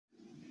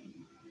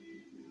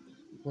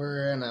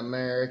We're an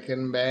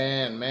American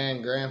band,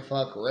 man. Grand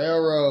Funk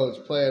Railroad's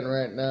playing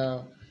right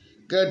now.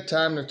 Good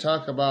time to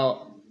talk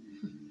about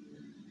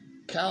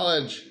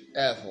college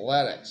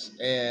athletics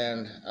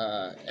and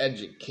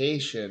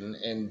education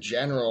in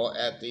general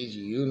at these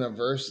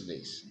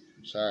universities.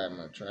 Sorry, I'm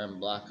going to try and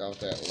block out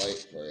that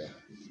light for you.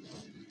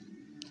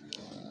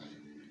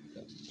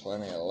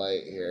 Plenty of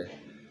light here.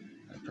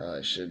 I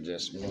probably should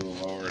just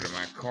move over to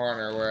my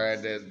corner where I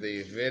did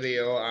the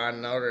video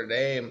on Notre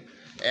Dame.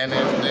 And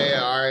if they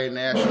are a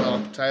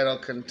national title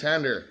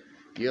contender,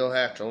 you'll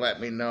have to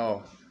let me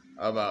know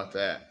about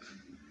that.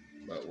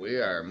 But we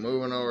are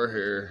moving over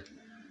here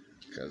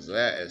because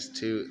that is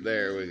too...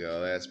 There we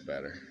go. That's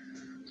better.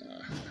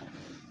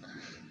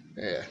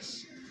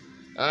 Yes.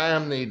 I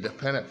am the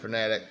Dependent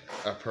Fanatic,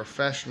 a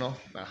professional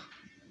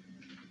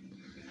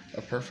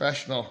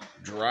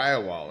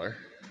drywaller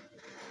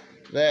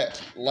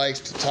that likes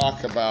to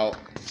talk about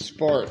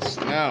sports.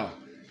 Now,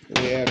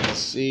 we have to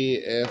see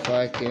if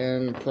I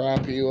can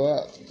prop you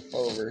up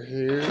over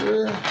here.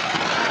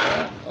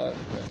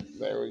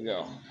 There we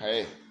go.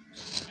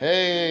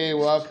 Hey,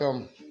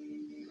 welcome.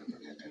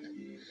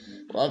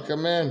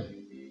 Welcome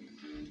in.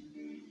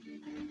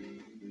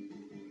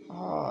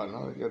 Oh,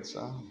 another good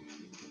sound.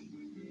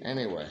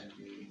 Anyway,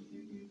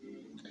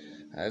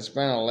 it's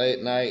been a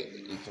late night.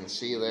 You can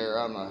see there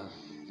on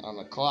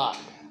the clock.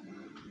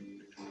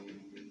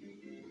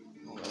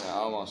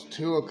 Almost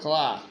 2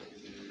 o'clock.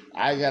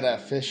 I gotta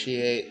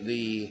officiate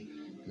the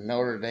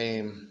Notre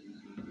Dame.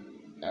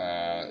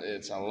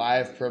 It's a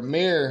live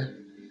premiere.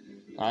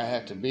 I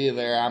have to be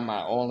there. I'm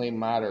my only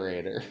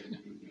moderator.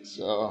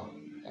 So,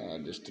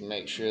 just to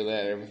make sure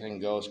that everything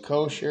goes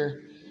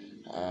kosher.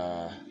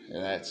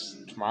 That's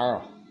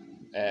tomorrow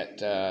at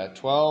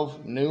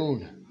 12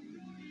 noon.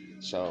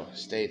 So,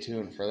 stay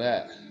tuned for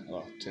that.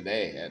 Well,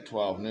 today at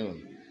 12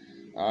 noon.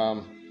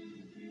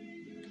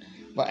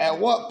 But at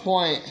what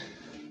point...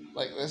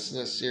 this is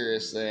a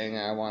serious thing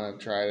I want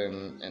to try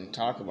and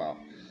talk about.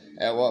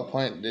 At what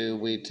point do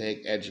we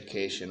take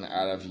education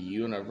out of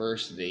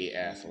university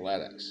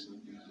athletics?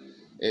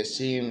 It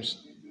seems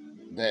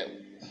that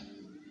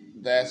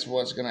that's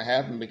what's going to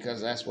happen because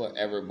that's what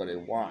everybody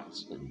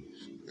wants.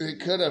 It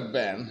could have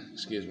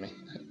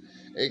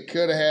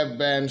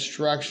been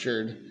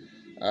structured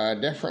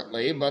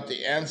differently, but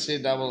the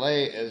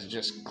NCAA is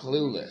just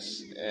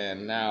clueless.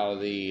 And now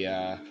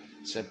the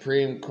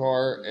Supreme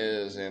Court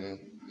is in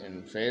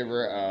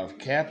favor of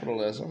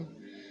capitalism,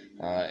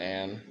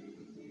 and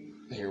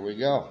here we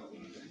go.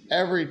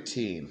 Every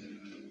team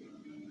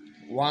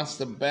wants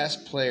the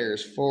best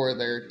players for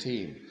their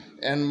team,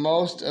 and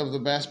most of the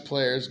best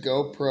players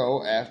go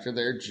pro after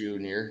their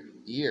junior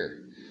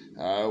year,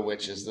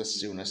 which is the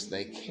soonest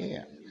they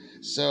can.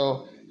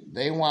 So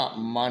they want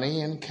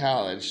money in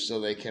college so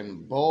they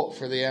can bolt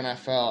for the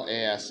NFL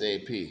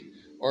ASAP,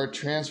 or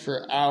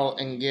transfer out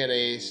and get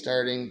a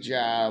starting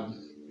job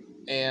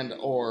and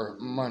or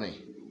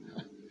money.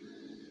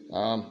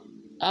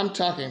 I'm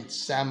talking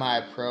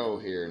semi-pro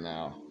here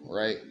now,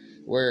 right?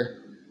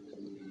 Where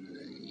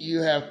you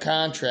have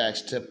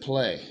contracts to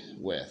play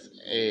with,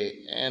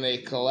 and a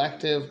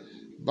collective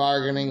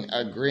bargaining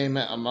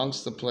agreement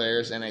amongst the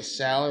players and a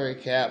salary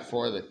cap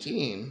for the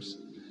teams.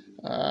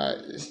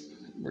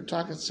 We're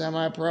talking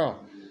semi-pro,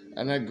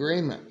 an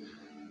agreement.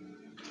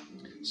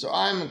 So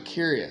I'm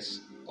curious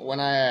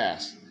when I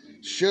ask,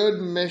 should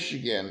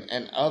Michigan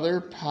and other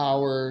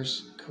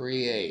powers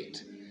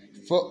create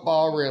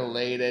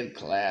football-related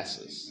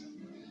classes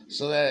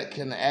so that it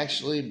can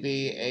actually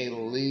be a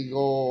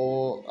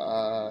legal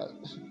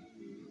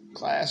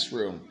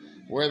classroom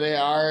where they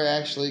are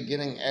actually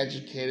getting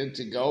educated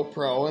to go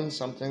pro in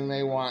something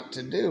they want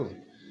to do?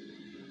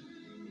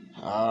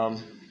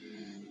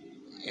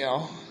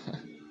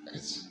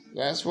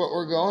 That's what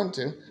we're going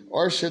to.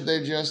 Or should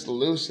they just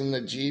loosen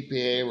the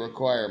GPA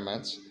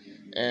requirements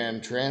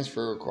and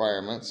transfer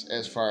requirements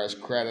as far as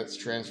credits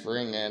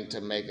transferring in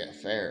to make it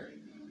fair?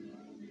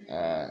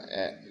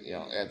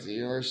 At the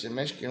University of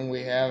Michigan,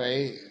 we have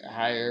a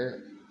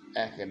higher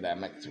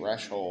academic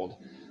threshold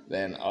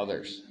than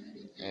others,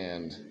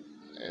 and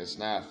it's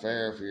not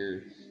fair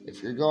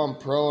if you're going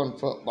pro in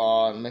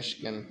football in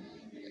Michigan.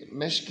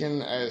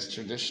 Michigan is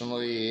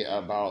traditionally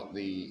about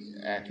the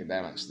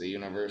academics, the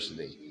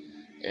university.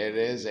 It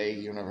is a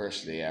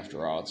university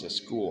after all. It's a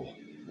school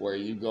where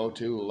you go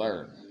to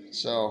learn.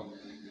 So,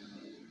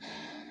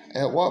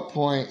 at what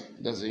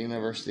point does the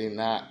university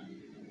not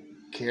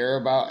care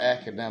about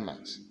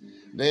academics?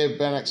 They've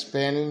been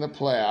expanding the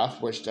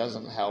playoff, which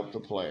doesn't help the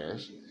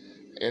players.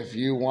 If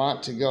you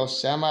want to go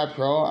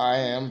semi-pro, I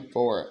am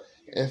for it.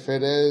 If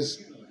it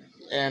is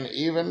an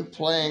even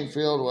playing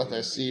field with a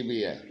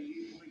CBA,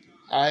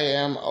 I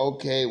am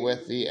okay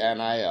with the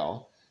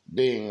NIL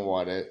being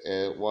what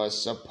it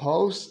was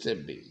supposed to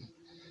be,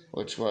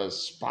 which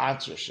was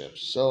sponsorships.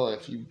 So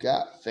if you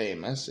got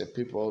famous, if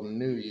people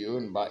knew you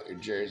and bought your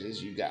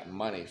jerseys, you got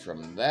money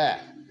from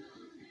that.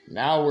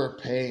 Now we're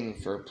paying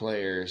for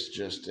players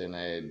just in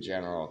a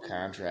general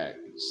contract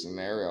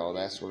scenario.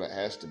 That's what it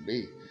has to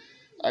be.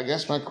 I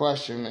guess my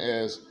question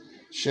is,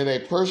 Should a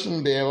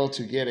person be able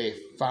to get a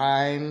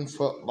fine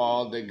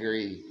football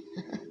degree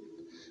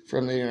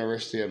from the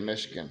University of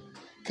Michigan,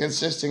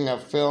 consisting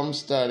of film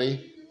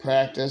study,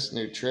 practice,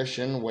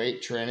 nutrition,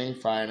 weight training,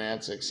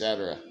 finance,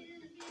 etc.?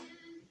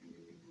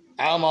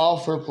 I'm all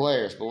for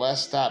players, but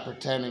let's stop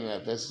pretending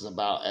that this is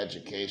about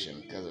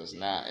education, because it's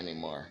not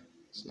anymore.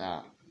 It's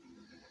not.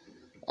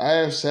 I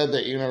have said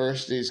that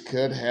universities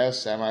could have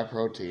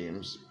semi-pro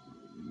teams,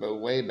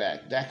 but way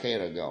back, decade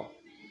ago,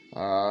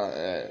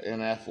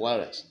 in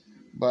athletics.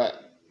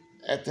 But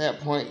at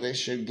that point, they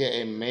should get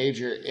a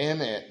major in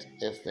it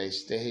if they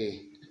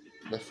stay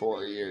the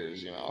 4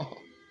 years,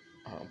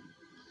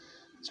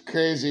 It's a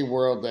crazy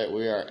world that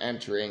we are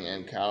entering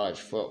in college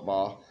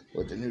football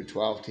with the new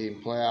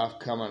 12-team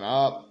playoff coming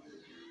up.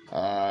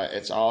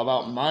 It's all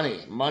about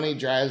money. Money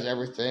drives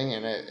everything,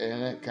 and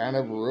it kind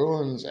of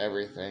ruins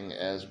everything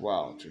as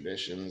well,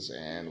 traditions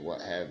and what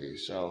have you.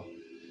 So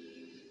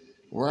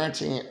we're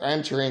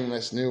entering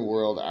this new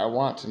world. I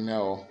want to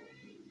know,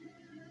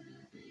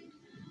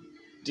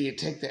 do you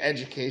take the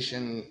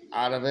education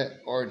out of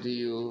it, or do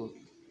you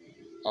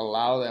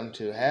allow them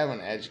to have an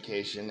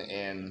education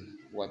in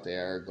what they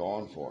are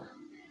going for?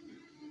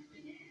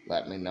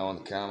 Let me know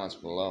in the comments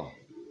below.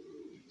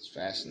 It's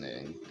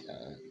fascinating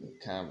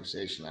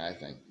conversation, I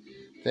think.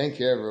 Thank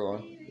you,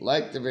 everyone.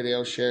 Like the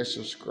video, share,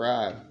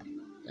 subscribe,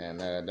 and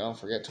don't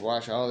forget to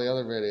watch all the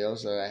other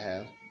videos that I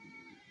have.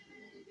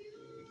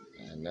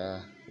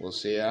 And we'll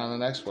see you on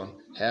the next one.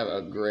 Have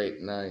a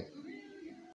great night.